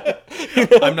like that.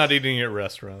 I'm not eating at a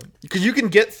restaurant. Because you can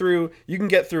get through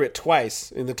it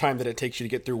twice in the time that it takes you to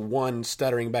get through one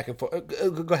stuttering back and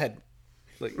forth. Go ahead.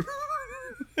 Like,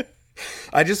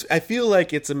 I feel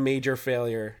like it's a major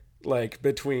failure, like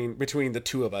between the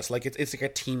two of us. Like it's like a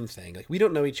team thing. Like we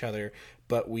don't know each other,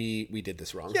 but we did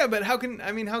this wrong. Yeah, but how can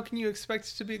you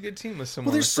expect to be a good team with someone?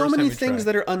 Well, there's so many things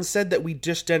that are unsaid that we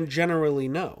just generally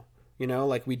know. You know,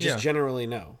 like we just generally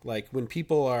know. Like when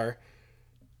people are,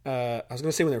 I was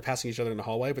gonna say when they're passing each other in the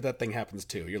hallway, but that thing happens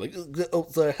too. You're like, oh,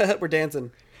 sorry, we're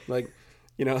dancing. Like,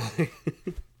 you know.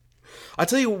 I'll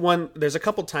tell you there's a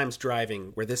couple times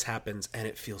driving where this happens and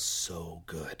it feels so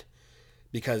good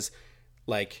because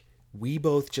like we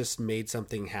both just made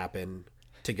something happen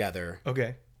together.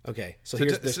 Okay. So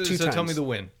there's two times. Tell me the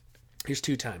win. Here's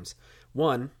 2 times.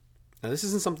 One, now this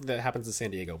isn't something that happens in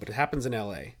San Diego, but it happens in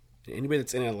LA. Anybody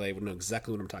that's in LA would know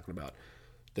exactly what I'm talking about.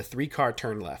 The 3-car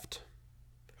turn left.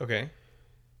 Okay.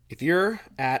 If you're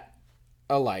at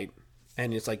a light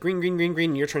and it's like green, green, green,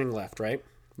 green, and you're turning left, right?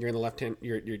 You're in the left hand.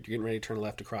 You're getting ready to turn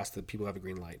left across the people who have a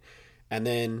green light, and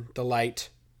then the light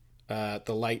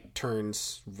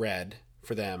turns red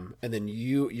for them, and then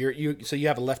so you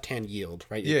have a left hand yield,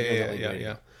 right?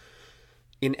 Yeah.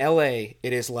 In LA,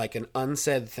 it is like an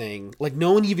unsaid thing. Like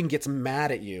no one even gets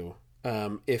mad at you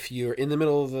if you're in the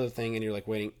middle of the thing and you're like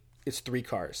waiting. It's 3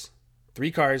 cars. 3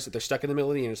 cars. They're stuck in the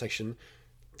middle of the intersection.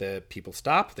 The people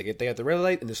stop. They get the red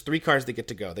light, and there's 3 cars that get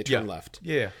to go. They turn left.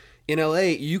 Yeah. In LA,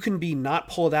 you can be not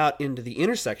pulled out into the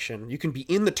intersection. You can be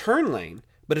in the turn lane,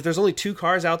 but if there's only 2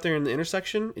 cars out there in the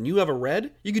intersection and you have a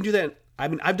red, you can do that. I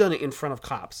mean, I've done it in front of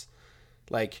cops.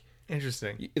 Like,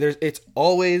 interesting. It's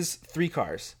always 3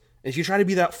 cars. If you try to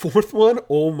be that 4th one,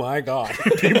 oh my God,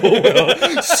 people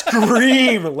will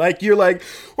scream. Like you're like,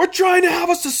 we're trying to have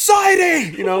a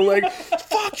society, you know, like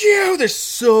fuck you. They're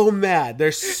so mad.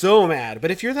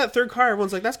 But if you're that 3rd car,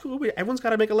 everyone's like, that's cool. Everyone's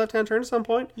got to make a left-hand turn at some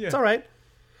point. Yeah. It's all right.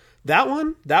 That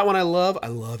one I love. I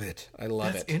love it.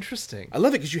 That's interesting. I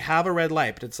love it because you have a red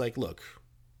light, but it's like, look,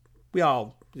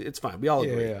 it's fine. We all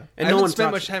agree. Yeah. And I haven't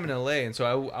spent much time in LA, and so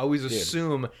I always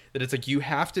assume that it's like you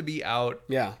have to be out.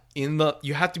 Yeah.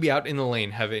 You have to be out in the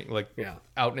lane,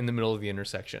 out in the middle of the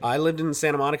intersection. I lived in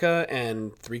Santa Monica,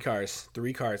 and 3 cars,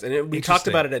 and we talked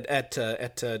about it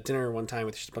at dinner one time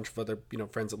with just a bunch of other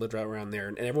friends that lived right around there,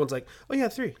 and everyone's like, oh yeah,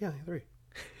 3,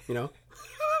 you know.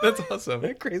 That's awesome. Isn't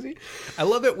that crazy? I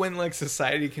love it when like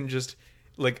society can just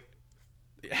like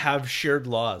have shared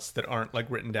laws that aren't like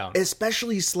written down,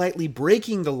 especially slightly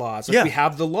breaking the laws. Like we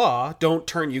have the law: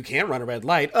 you can't run a red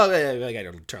light. Oh, I got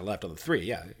to turn left on the 3.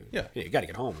 Yeah, you got to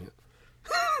get home.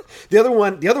 The other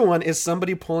one is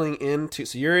somebody pulling into.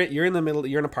 So you're in the middle.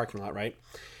 You're in a parking lot, right?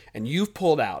 And you've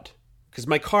pulled out because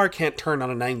my car can't turn on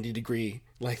a 90-degree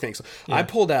like thing. So I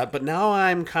pulled out, but now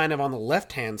I'm kind of on the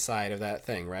left-hand side of that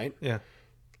thing, right? Yeah.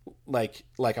 Like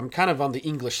I'm kind of on the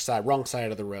English side, wrong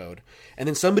side of the road. And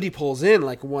then somebody pulls in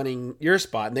like wanting your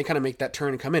spot and they kind of make that turn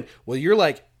and come in. Well, you're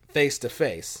like face to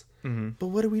face. But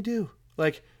what do?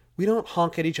 Like, we don't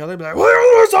honk at each other and be like, we're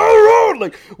on the other side of the road.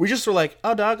 Like, we just were like,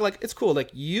 oh dog, like it's cool.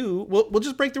 Like we'll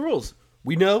just break the rules.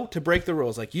 We know to break the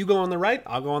rules. Like you go on the right,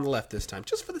 I'll go on the left this time.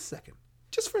 Just for a second.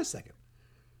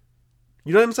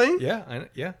 You know what I'm saying?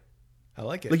 Yeah. I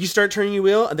like it. Like you start turning your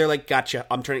wheel and they're like, gotcha,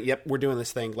 I'm turning, yep, we're doing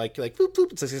this thing. Like boop,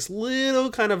 boop. It's like this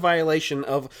little kind of violation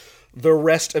of the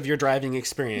rest of your driving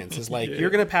experience. It's like, you're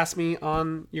going to pass me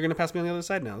on the other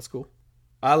side now. That's cool.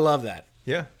 I love that.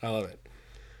 Yeah. I love it.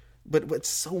 But what's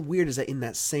so weird is that in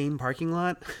that same parking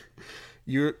lot,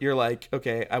 you're like,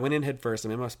 okay, I went in head first,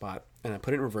 I'm in my spot, and I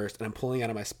put it in reverse, and I'm pulling out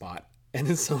of my spot. And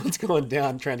then someone's going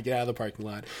down trying to get out of the parking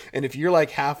lot. And if you're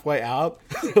like halfway out,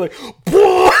 you're like,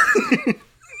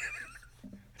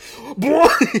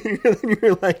 and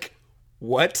you're like,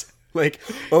 what? Like,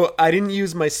 oh, I didn't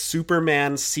use my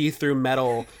Superman see-through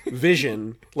metal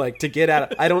vision like to get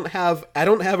out. I don't have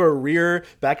a rear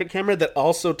backup camera that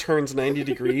also turns 90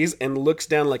 degrees and looks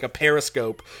down like a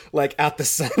periscope like out the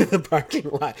side of the parking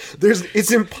lot.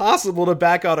 It's impossible to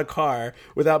back out a car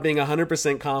without being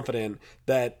 100% confident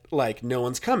that like no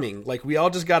one's coming. Like we all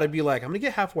just got to be like, I'm gonna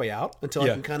get halfway out until I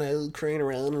can kind of crane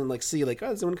around and like see like,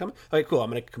 oh, is someone coming? Okay, cool.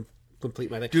 I'm gonna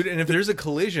complete my thing, dude. And if there's a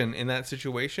collision in that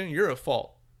situation, you're at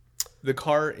fault. The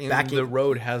car in the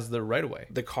road has the right of way.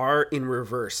 The car in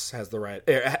reverse has the right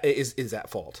is at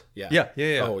fault. Yeah.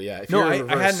 Oh yeah. If I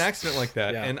had an accident like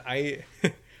that, and I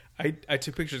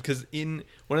took pictures because in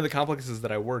one of the complexes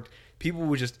that I worked, people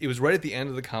would it was right at the end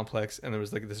of the complex, and there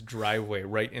was like this driveway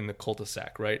right in the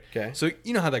cul-de-sac, right? Okay. So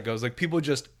you know how that goes. Like people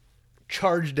just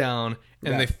charge down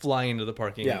and they fly into the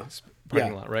parking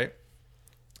lot, right?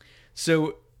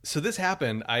 So this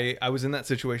happened. I was in that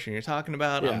situation you're talking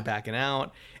about. I'm backing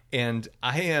out. And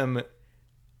I am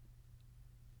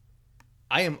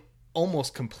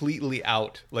almost completely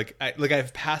out. Like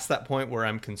I've passed that point where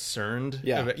I'm concerned.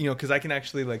 Yeah. Of it, because I can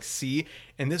actually like see,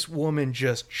 and this woman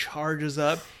just charges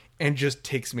up and just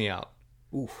takes me out.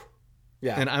 Oof.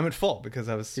 Yeah. And I'm at fault because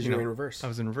I was you were in reverse. I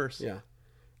was in reverse. Yeah.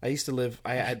 I used to live.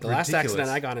 I had the last accident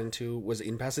I got into was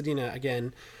in Pasadena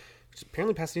again. Which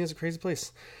apparently, Pasadena is a crazy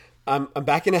place. I'm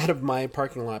backing out of my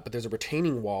parking lot, but there's a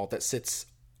retaining wall that sits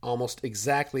almost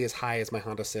exactly as high as my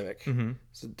Honda Civic. Mm-hmm.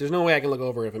 So there's no way I can look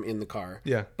over if I'm in the car.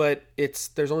 Yeah. But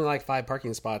there's only like 5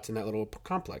 parking spots in that little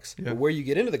complex. Yeah. But where you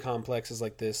get into the complex is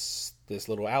like this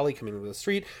little alley coming into the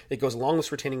street. It goes along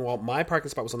this retaining wall. My parking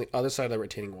spot was on the other side of the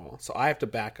retaining wall, so I have to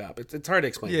back up. It's hard to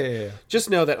explain. Yeah. Just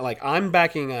know that like I'm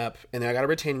backing up, and then I got a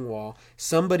retaining wall.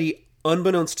 Somebody,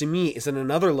 unbeknownst to me, is in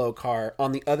another low car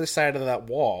on the other side of that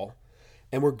wall,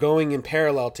 and we're going in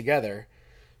parallel together.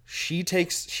 She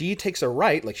takes a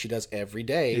right, like she does every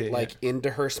day, into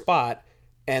her spot,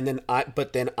 and then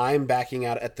I'm backing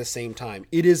out at the same time.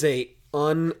 It is a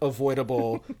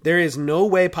unavoidable. There is no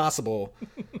way possible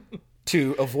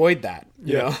to avoid that.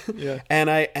 You know? Yeah. And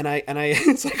I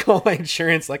it's like all my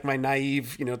insurance, like my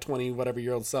naive, 20 whatever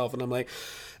year old self, and I'm like,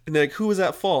 and they're like, who was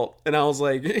at fault? And I was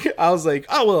like,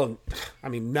 oh well, I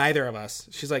mean, neither of us.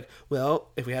 She's like, well,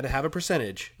 if we had to have a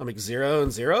percentage, I'm like 0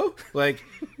 and 0,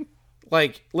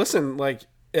 Like, listen, like,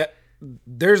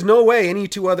 there's no way any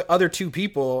other two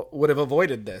people would have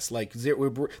avoided this. Like,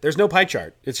 there's no pie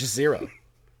chart. It's just 0.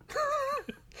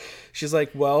 She's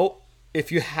like, well,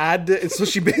 if you had to, and so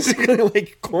she basically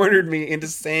like cornered me into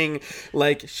saying,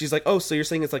 like, she's like, oh, so you're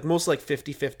saying it's like most like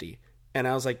 50-50. And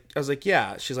I was like,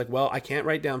 yeah. She's like, well, I can't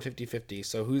write down 50-50.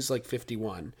 So who's like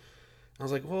 51? I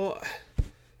was like, well,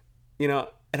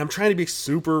 and I'm trying to be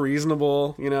super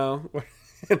reasonable,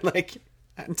 and like,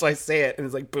 and so I say it, and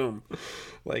it's like, boom.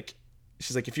 Like,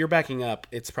 she's like, if you're backing up,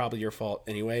 it's probably your fault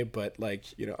anyway. But like,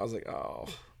 I was like, oh,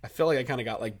 I feel like I kind of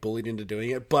got like bullied into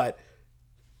doing it. But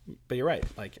you're right.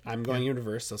 Like, I'm going in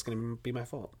reverse, so it's going to be my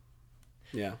fault.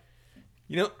 Yeah.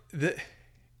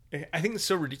 I think it's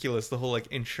so ridiculous, the whole like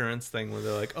insurance thing where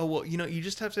they're like, oh, well, you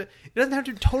just have to, it doesn't have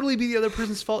to totally be the other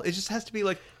person's fault. It just has to be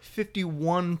like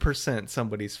 51%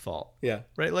 somebody's fault. Yeah.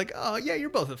 Right? Like, oh yeah, you're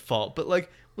both at fault. But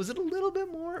like, was it a little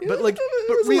bit more? Yeah, but like, but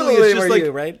it's really it's just like,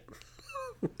 right?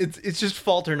 it's just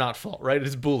fault or not fault, right?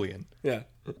 It's Boolean. Yeah.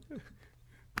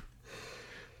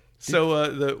 So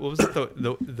what was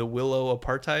it? The willow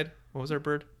apartheid? What was our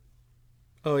bird?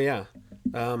 Oh yeah.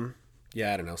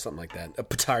 Yeah, I don't know, something like that. A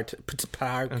petard,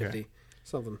 Okay.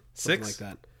 something 6 like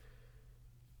that.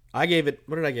 I gave it.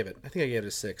 What did I give it? I think I gave it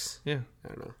a 6. Yeah, I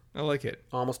don't know. I like it.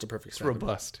 Almost a perfect. It's 7.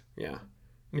 robust. Yeah,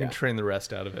 You can train the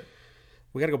rest out of it.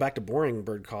 We got to go back to boring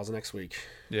bird calls next week.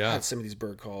 Yeah, I had some of these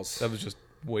bird calls. that was just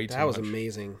way too much. That was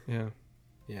amazing. Yeah.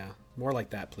 Yeah, more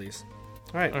like that, please.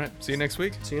 All right. See you next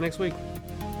week. See you next week.